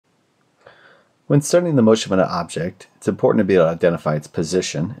When studying the motion of an object, it's important to be able to identify its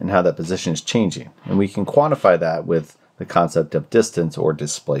position and how that position is changing, and we can quantify that with the concept of distance or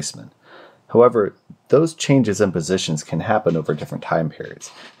displacement. However, those changes in positions can happen over different time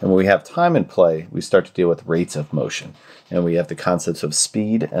periods, and when we have time in play, we start to deal with rates of motion, and we have the concepts of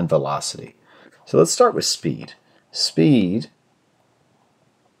speed and velocity. So let's start with speed. Speed,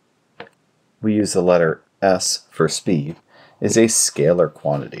 we use the letter S for speed, is a scalar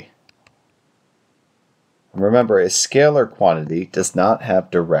quantity. Remember, a scalar quantity does not have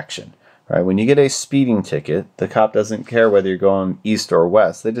direction. Right? When you get a speeding ticket, the cop doesn't care whether you're going east or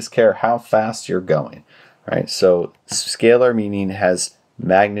west. They just care how fast you're going. Right? So scalar meaning has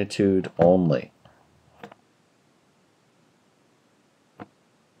magnitude only.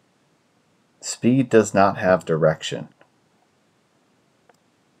 Speed does not have direction.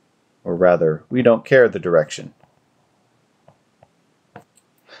 Or rather, we don't care the direction.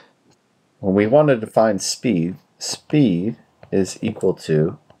 When we want to define speed, speed is equal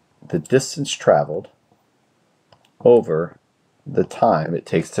to the distance traveled over the time it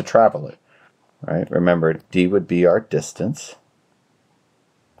takes to travel it. Right? Remember, d would be our distance.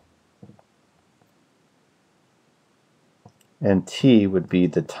 And t would be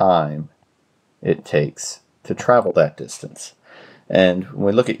the time it takes to travel that distance. And when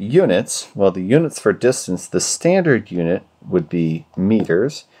we look at units, well, the units for distance, the standard unit would be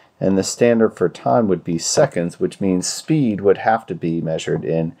meters, and the standard for time would be seconds, which means speed would have to be measured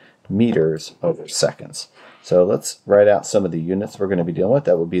in meters over seconds. So let's write out some of the units we're going to be dealing with.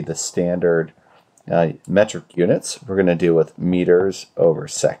 That would be the standard metric units. We're going to deal with meters over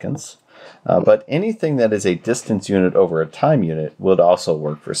seconds. But anything that is a distance unit over a time unit would also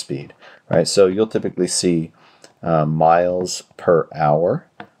work for speed. Right? So you'll typically see miles per hour,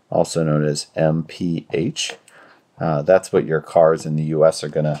 also known as mph. That's what your cars in the US are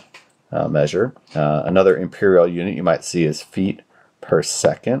going to measure. Another imperial unit you might see is feet per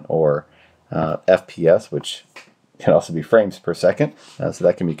second, or FPS, which can also be frames per second, so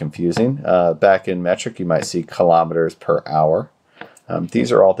that can be confusing. Back in metric, you might see kilometers per hour.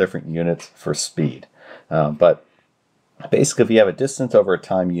 These are all different units for speed. But basically, if you have a distance over a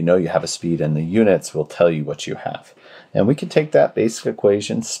time, you know you have a speed, and the units will tell you what you have. And we can take that basic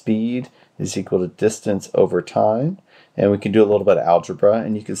equation, speed is equal to distance over time, and we can do a little bit of algebra,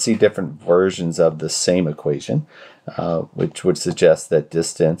 and you can see different versions of the same equation, which would suggest that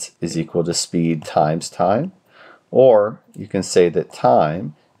distance is equal to speed times time, or you can say that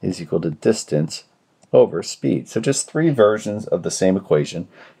time is equal to distance over speed. So just three versions of the same equation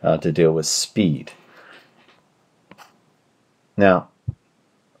to deal with speed. Now,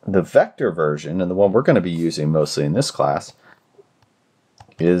 the vector version, and the one we're going to be using mostly in this class,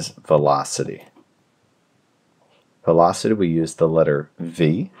 is velocity. Velocity, we use the letter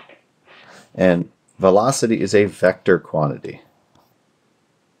V, and velocity is a vector quantity.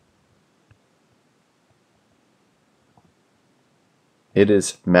 It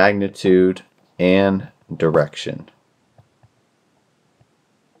is magnitude and direction.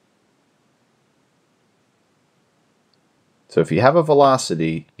 So if you have a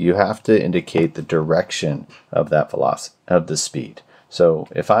velocity, you have to indicate the direction of that velocity, of the speed. So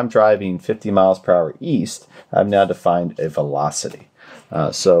if I'm driving 50 miles per hour east, I've now defined a velocity.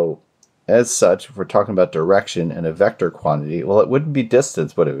 So as such, if we're talking about direction and a vector quantity, well, it wouldn't be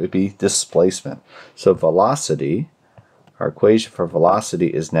distance, but it would be displacement. So velocity, our equation for velocity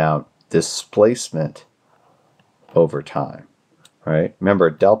is now displacement over time. Right? Remember,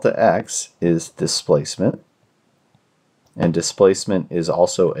 delta x is displacement. And displacement is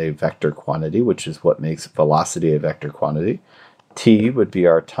also a vector quantity, which is what makes velocity a vector quantity. T would be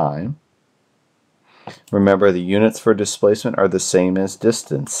our time. Remember, the units for displacement are the same as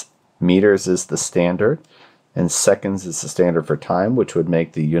distance. Meters is the standard, and seconds is the standard for time, which would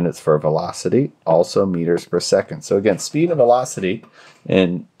make the units for velocity also meters per second. So again, speed and velocity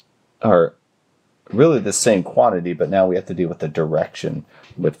are really the same quantity, but now we have to deal with the direction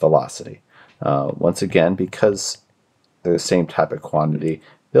with velocity. Once again, because they're the same type of quantity,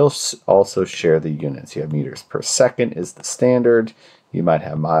 they'll also share the units. You have meters per second is the standard. You might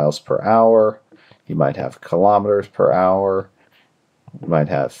have miles per hour. You might have kilometers per hour. You might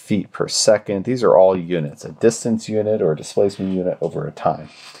have feet per second. These are all units, a distance unit or a displacement unit over a time.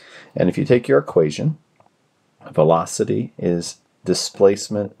 And if you take your equation, velocity is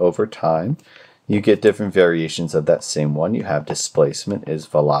displacement over time. You get different variations of that same one. You have displacement is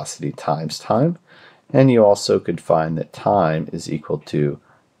velocity times time. And you also could find that time is equal to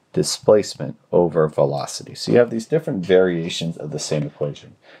displacement over velocity. So you have these different variations of the same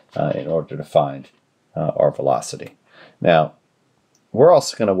equation in order to find our velocity. Now, we're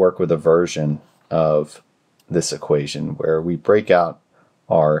also going to work with a version of this equation where we break out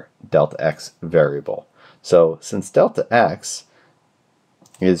our delta x variable. So since delta x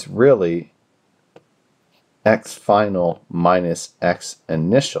is really x final minus x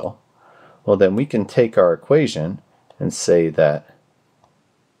initial, well then we can take our equation and say that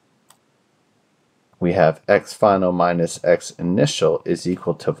we have x final minus x initial is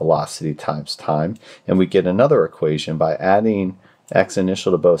equal to velocity times time, and we get another equation by adding x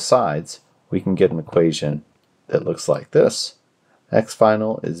initial to both sides. We can get an equation that looks like this. X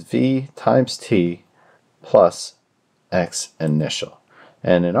final is v times t plus x initial.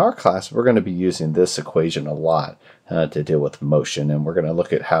 And in our class, we're going to be using this equation a lot to deal with motion, and we're going to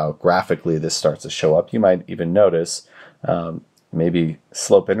look at how graphically this starts to show up. You might even notice maybe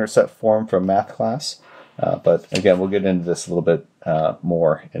slope-intercept form from math class, but again, we'll get into this a little bit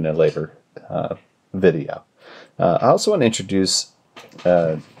more in a later video. I also want to introduce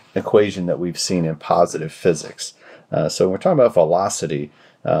an equation that we've seen in positive physics. So when we're talking about velocity,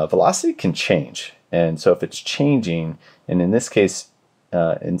 velocity can change, and so if it's changing, and in this case,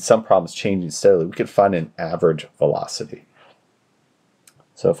 in some problems changing steadily, we could find an average velocity.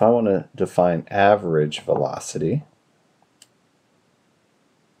 So if I want to define average velocity,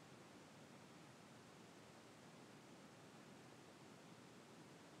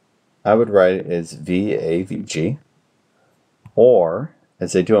 I would write it as VAVG, or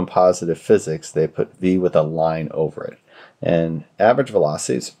as they do in positive physics, they put V with a line over it. And average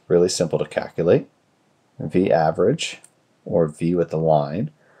velocity is really simple to calculate. V average, or V with a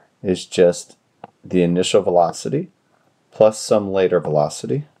line, is just the initial velocity plus some later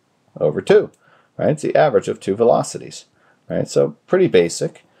velocity over 2. Right? It's the average of 2 velocities. Right? So pretty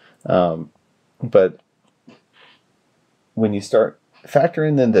basic, but when you start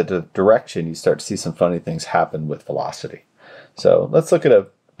factoring in the direction, you start to see some funny things happen with velocity. So let's look at a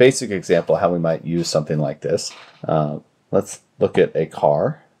basic example of how we might use something like this. Let's look at a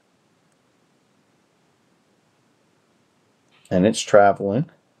car, and it's traveling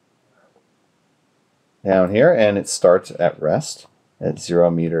down here, and it starts at rest at 0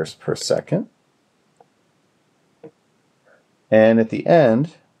 meters per second. And at the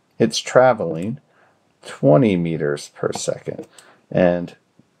end, it's traveling 20 meters per second. And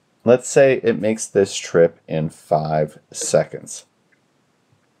let's say it makes this trip in 5 seconds.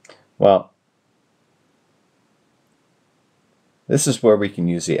 Well, this is where we can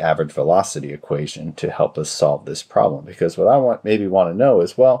use the average velocity equation to help us solve this problem, because what I maybe want to know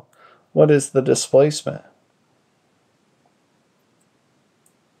is, well, what is the displacement?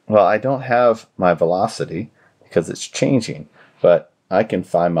 Well, I don't have my velocity because it's changing, but I can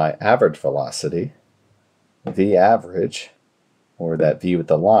find my average velocity. V average, or that V with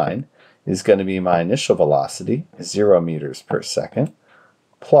the line, is going to be my initial velocity, 0 meters per second,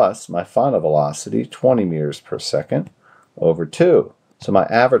 plus my final velocity, 20 meters per second, over 2. So my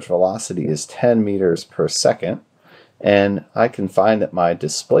average velocity is 10 meters per second, and I can find that my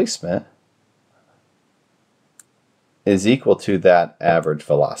displacement is equal to that average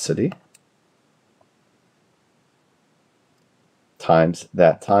velocity times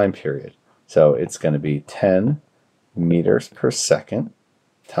that time period. So it's going to be 10 meters per second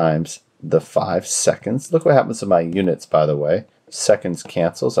times the 5 seconds. Look what happens to my units, by the way. Seconds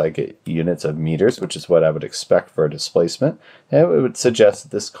cancels, I get units of meters, which is what I would expect for a displacement. And it would suggest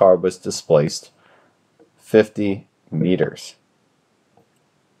that this car was displaced 50 meters.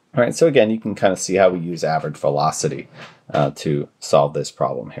 All right, so again, you can kind of see how we use average velocity to solve this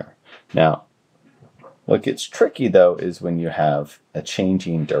problem here. Now, what gets tricky, though, is when you have a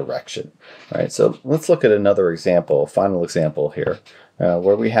changing direction. All right, so let's look at another example, final example here,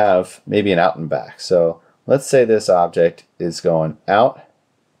 where we have maybe an out and back. So let's say this object is going out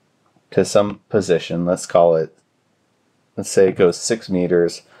to some position. Let's say it goes 6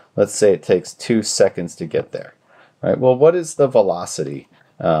 meters. Let's say it takes 2 seconds to get there. All right, well, what is the velocity?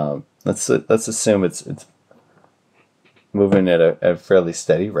 Let's assume it's moving at a fairly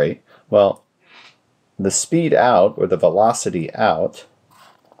steady rate. Well, the speed out, or the velocity out,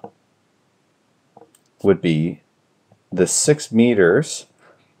 would be the 6 meters.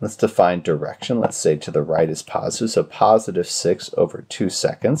 Let's define direction. Let's say to the right is positive, so positive 6 over 2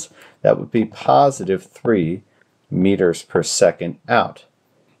 seconds. That would be positive 3 meters per second out.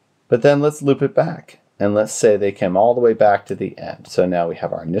 But then let's loop it back, and let's say they came all the way back to the end. So now we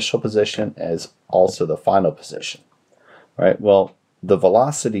have our initial position as also the final position. All right, well, the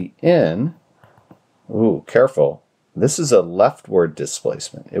velocity in, ooh, careful, this is a leftward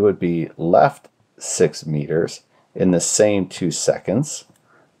displacement. It would be left 6 meters in the same 2 seconds,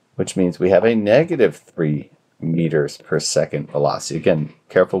 which means we have a negative 3 meters per second velocity. Again,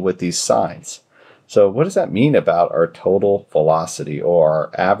 careful with these signs. So what does that mean about our total velocity or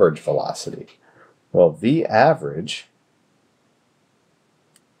our average velocity? Well, V average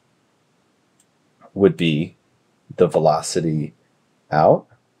would be the velocity out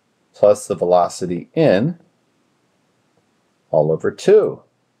plus the velocity in all over 2.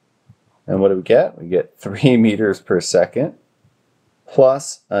 And what do we get? We get 3 meters per second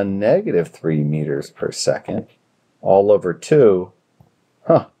plus a negative 3 meters per second all over 2.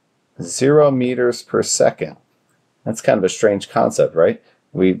 0 meters per second. That's kind of a strange concept, right?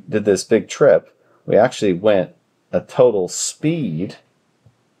 We did this big trip. We actually went a total speed.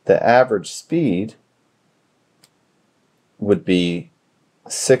 The average speed would be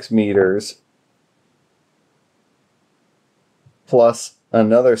 6 meters plus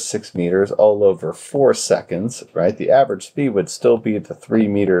another 6 meters all over 4 seconds, right? The average speed would still be the 3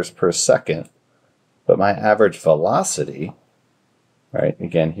 meters per second, but my average velocity, right?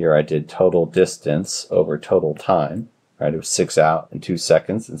 Again, here I did total distance over total time, right? It was 6 out in 2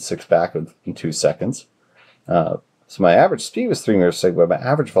 seconds and 6 back in 2 seconds. So my average speed was 3 meters per second, but my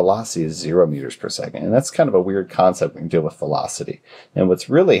average velocity is 0 meters per second. And that's kind of a weird concept when you deal with velocity. And what's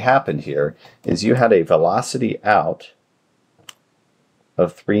really happened here is you had a velocity out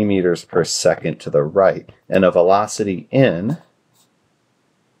of 3 meters per second to the right and a velocity in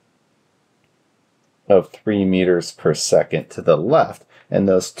of 3 meters per second to the left. And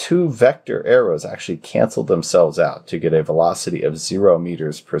those two vector arrows actually canceled themselves out to get a velocity of 0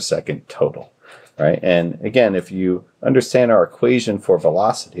 meters per second total. Right? And again, if you understand our equation for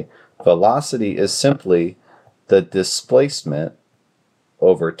velocity, velocity is simply the displacement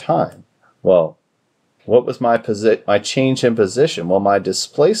over time. Well, what was my change in position? Well, my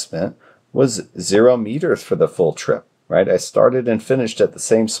displacement was 0 meters for the full trip, right? I started and finished at the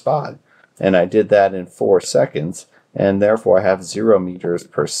same spot, and I did that in 4 seconds, and therefore I have 0 meters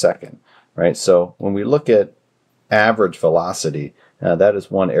per second, right? So when we look at average velocity, that is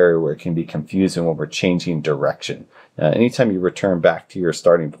one area where it can be confusing when we're changing direction. Anytime you return back to your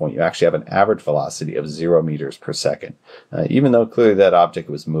starting point, you actually have an average velocity of 0 meters per second, even though clearly that object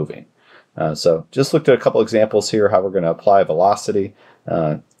was moving. So just looked at a couple examples here how we're going to apply velocity.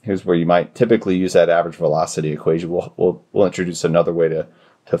 Here's where you might typically use that average velocity equation. We'll introduce another way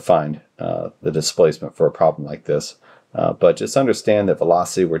to find the displacement for a problem like this. But just understand that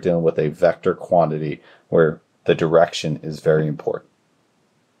velocity, we're dealing with a vector quantity where the direction is very important.